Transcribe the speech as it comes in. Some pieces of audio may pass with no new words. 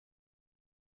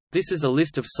This is a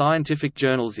list of scientific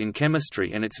journals in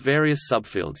chemistry and its various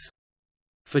subfields.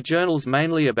 For journals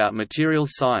mainly about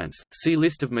materials science, see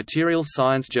List of materials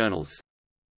science journals.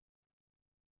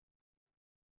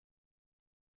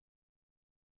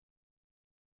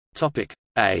 Topic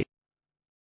A.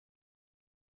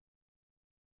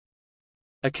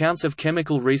 Accounts of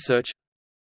chemical research.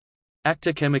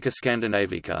 Acta Chemica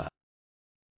Scandinavica,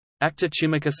 Acta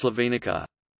Chimica Slovenica,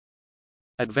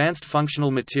 Advanced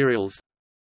Functional Materials,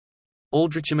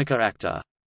 Aldrichimica Acta,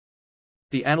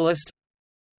 The Analyst,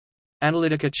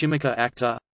 Analytica Chimica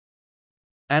Acta,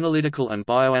 Analytical and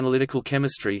Bioanalytical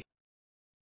Chemistry,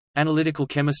 Analytical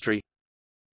Chemistry,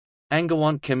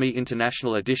 Angewandte Chemie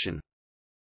International Edition,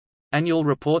 Annual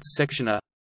Reports Section A,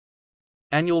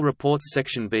 Annual Reports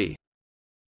Section B,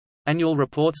 Annual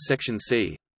Reports Section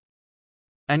C,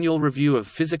 Annual Review of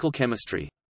Physical Chemistry,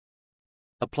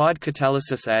 Applied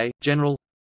Catalysis A, General,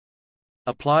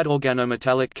 Applied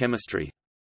Organometallic Chemistry,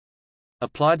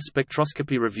 Applied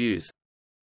Spectroscopy Reviews,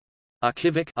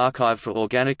 Archivic Archive for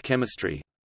Organic Chemistry,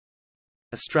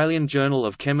 Australian Journal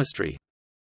of Chemistry,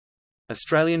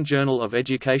 Australian Journal of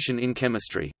Education in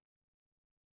Chemistry.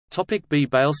 Topic B.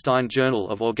 Beilstein Journal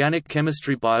of Organic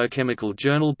Chemistry, Biochemical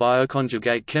Journal,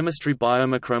 Bioconjugate Chemistry,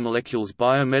 Biomacromolecules,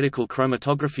 Biomedical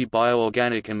Chromatography,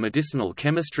 Bioorganic and Medicinal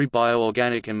Chemistry,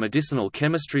 Bioorganic and Medicinal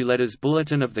Chemistry. Letters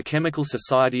Bulletin of the Chemical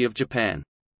Society of Japan.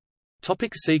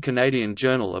 Topic C. Canadian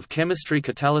Journal of Chemistry,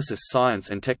 Catalysis Science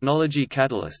and Technology,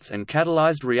 Catalysts and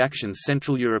Catalyzed Reactions,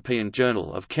 Central European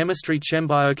Journal of Chemistry,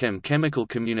 Chembiochem, Chemical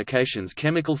Communications,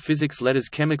 Chemical Physics. Letters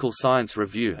Chemical Science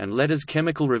Review and Letters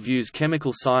Chemical Reviews,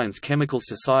 Chemical Science, Chemical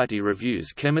Society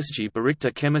Reviews, Chemistry,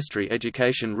 Berichte Chemistry,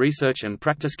 Education, Research and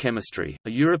Practice Chemistry,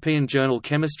 a European Journal.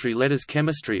 Chemistry. Letters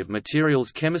Chemistry of Materials,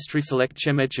 Chemistry Select,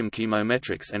 Chemedchem,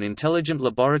 Chemometrics and Intelligent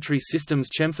Laboratory Systems,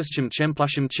 Chemfyschem,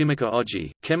 Chemplusham, Chimica Oji,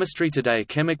 Chemistry Today,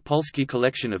 Chemik Polski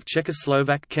Collection of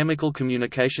Czechoslovak Chemical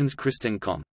Communications,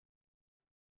 Kristenkom.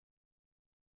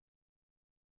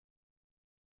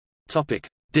 Topic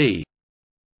D.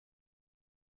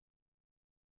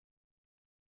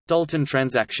 Dalton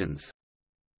Transactions.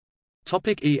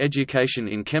 Topic E. Education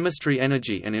in Chemistry,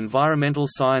 Energy and Environmental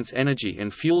Science, Energy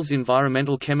and Fuels,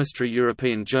 Environmental Chemistry,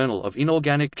 European Journal of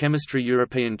Inorganic Chemistry,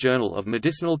 European Journal of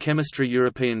Medicinal Chemistry,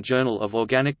 European Journal of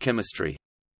Organic Chemistry.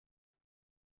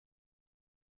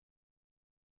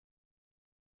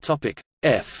 Topic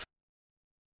F.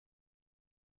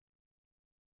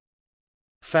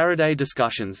 Faraday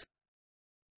Discussions,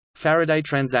 Faraday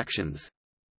Transactions.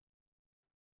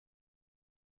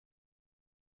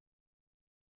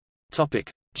 Topic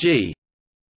G.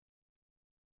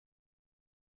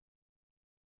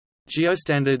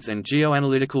 Geostandards and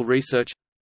Geoanalytical Research,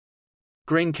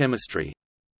 Green Chemistry.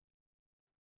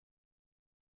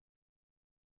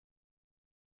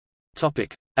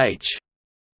 Topic H.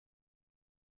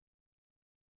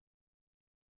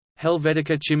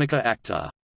 Helvetica Chimica Acta.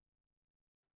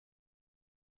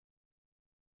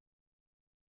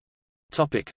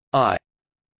 Topic I.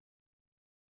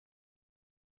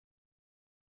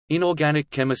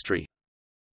 Inorganic Chemistry,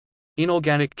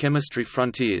 Inorganic Chemistry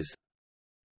Frontiers,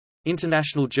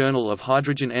 International Journal of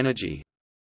Hydrogen Energy,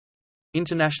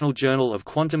 International Journal of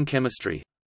Quantum Chemistry,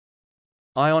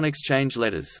 Ion Exchange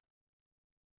Letters.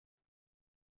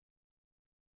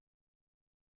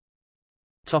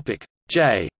 Topic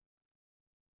J.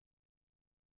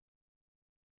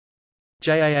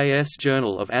 JAAS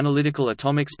Journal of Analytical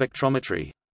Atomic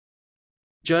Spectrometry,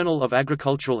 Journal of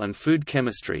Agricultural and Food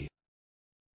Chemistry,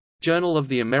 Journal of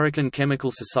the American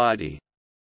Chemical Society,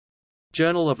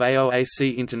 Journal of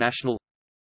AOAC International,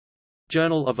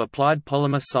 Journal of Applied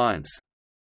Polymer Science,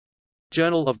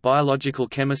 Journal of Biological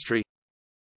Chemistry,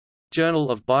 Journal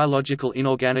of Biological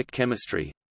Inorganic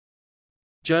Chemistry,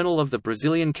 Journal of the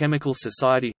Brazilian Chemical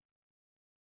Society,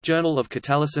 Journal of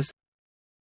Catalysis,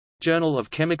 Journal of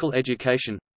Chemical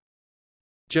Education,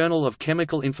 Journal of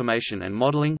Chemical Information and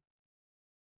Modeling,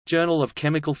 Journal of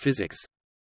Chemical Physics,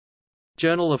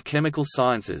 Journal of Chemical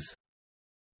Sciences,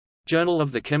 Journal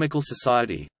of the Chemical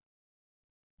Society,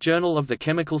 Journal of the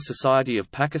Chemical Society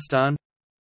of Pakistan,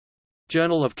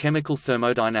 Journal of Chemical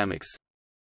Thermodynamics,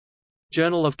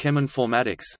 Journal of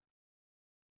Cheminformatics,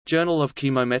 Journal of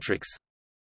Chemometrics,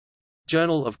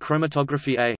 Journal of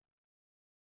Chromatography A,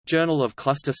 Journal of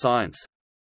Cluster Science,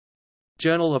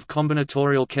 Journal of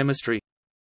Combinatorial Chemistry,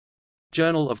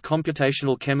 Journal of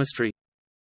Computational Chemistry,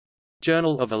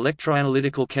 Journal of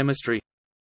Electroanalytical Chemistry,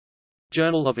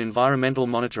 Journal of Environmental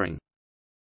Monitoring,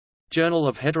 Journal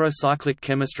of Heterocyclic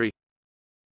Chemistry,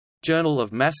 Journal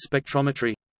of Mass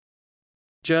Spectrometry,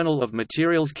 Journal of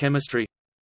Materials Chemistry,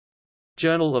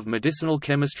 Journal of Medicinal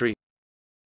Chemistry,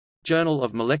 Journal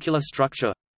of Molecular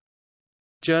Structure,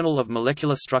 Journal of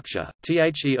Molecular Structure,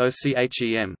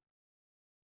 THEOCHEM,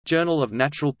 Journal of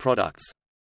Natural Products,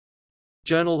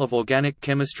 Journal of Organic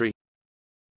Chemistry,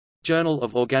 Journal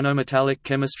of Organometallic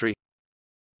Chemistry,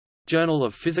 Journal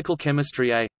of Physical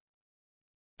Chemistry A,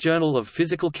 Journal of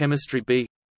Physical Chemistry B,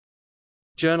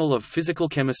 Journal of Physical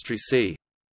Chemistry C,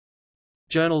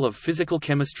 Journal of Physical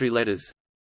Chemistry Letters,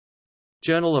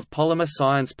 Journal of Polymer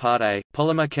Science Part A,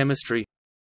 Polymer Chemistry,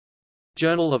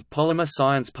 Journal of Polymer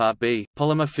Science Part B,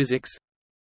 Polymer Physics,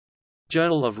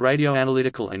 Journal of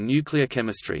Radioanalytical and Nuclear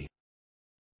Chemistry,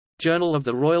 Journal of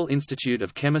the Royal Institute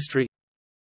of Chemistry,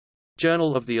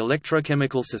 Journal of the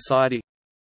Electrochemical Society,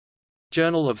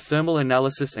 Journal of Thermal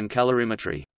Analysis and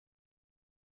Calorimetry.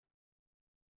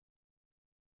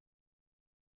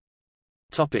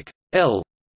 L.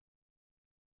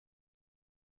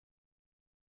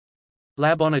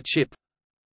 Lab on a Chip,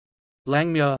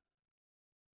 Langmuir,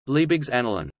 Liebig's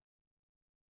aniline.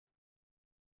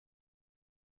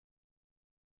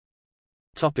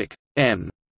 M.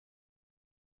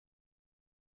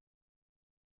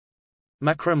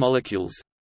 Macromolecules,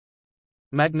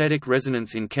 magnetic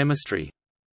resonance in chemistry,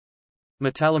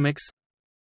 metallomics,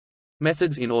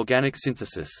 methods in organic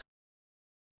synthesis,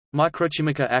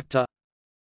 microchimica acta,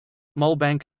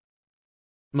 Molbank,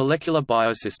 molecular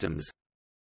biosystems,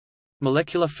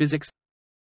 molecular physics,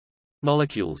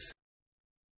 molecules.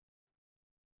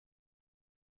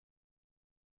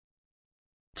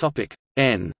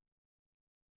 N.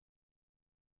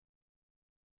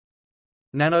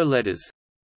 Nano letters,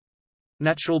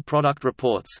 natural product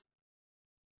reports,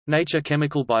 Nature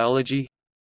Chemical Biology,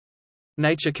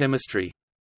 Nature Chemistry,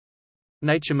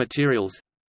 Nature Materials,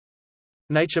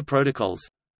 Nature Protocols,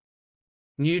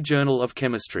 New Journal of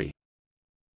Chemistry.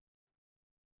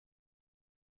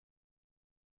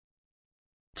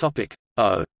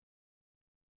 O.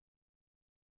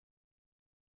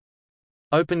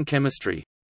 Open chemistry,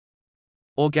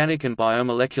 organic and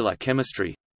biomolecular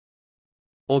chemistry,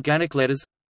 organic letters,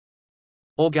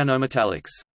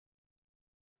 organometallics.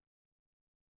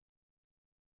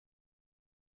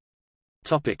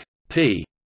 P.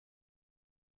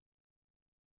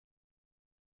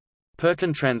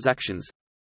 Perkin transactions,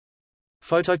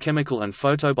 photochemical and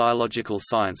photobiological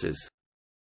sciences,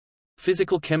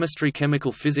 physical chemistry,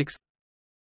 chemical physics,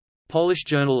 Polish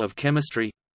Journal of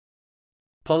Chemistry,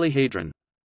 polyhedron,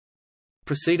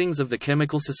 Proceedings of the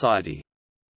Chemical Society.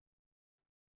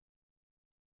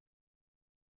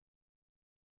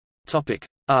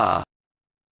 R.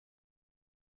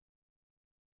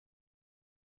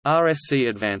 RSC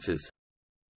advances,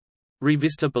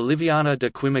 Revista Boliviana de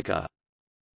Química,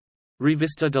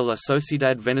 Revista de la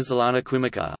Sociedad Venezolana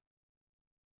Química.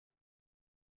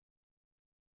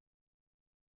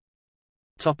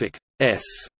 S.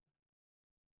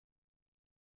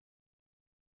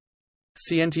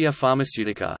 Scientia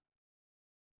Pharmaceutica,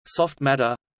 Soft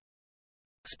Matter,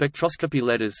 Spectroscopy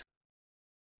Letters,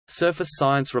 Surface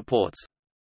Science Reports,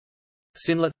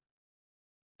 Synlet,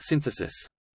 Synthesis.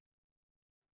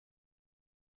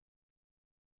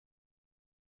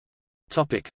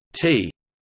 T.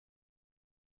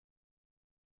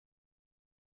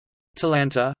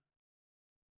 Talanta,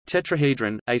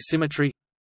 tetrahedron, asymmetry,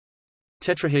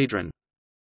 tetrahedron,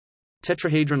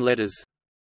 tetrahedron letters,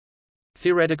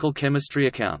 theoretical chemistry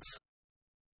accounts.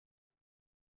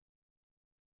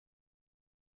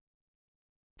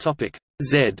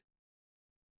 Z.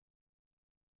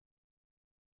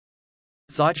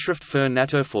 Zeitschrift für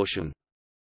Naturforschung,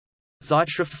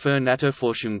 Zeitschrift für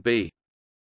Naturforschung B,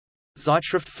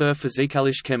 Zeitschrift für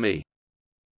Physikalische Chemie.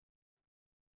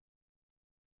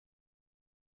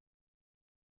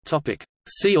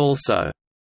 See also: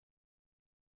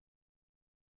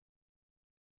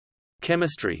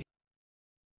 Chemistry,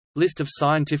 List of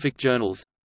scientific journals,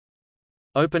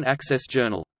 Open access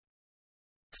journal,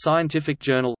 Scientific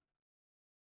journal,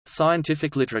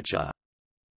 Scientific literature.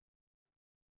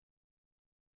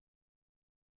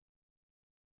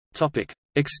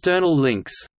 External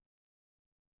links: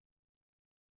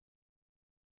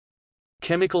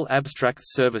 Chemical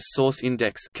Abstracts Service Source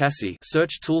Index (CASI)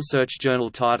 search tool, search journal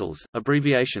titles,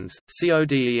 abbreviations,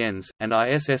 CODENs, and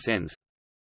ISSNs.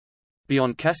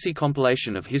 Beyond CASI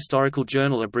compilation of historical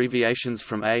journal abbreviations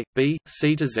from A, B,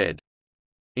 C to Z.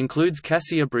 Includes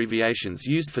CASI abbreviations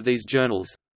used for these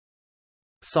journals.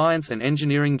 Science and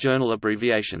Engineering Journal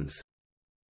abbreviations.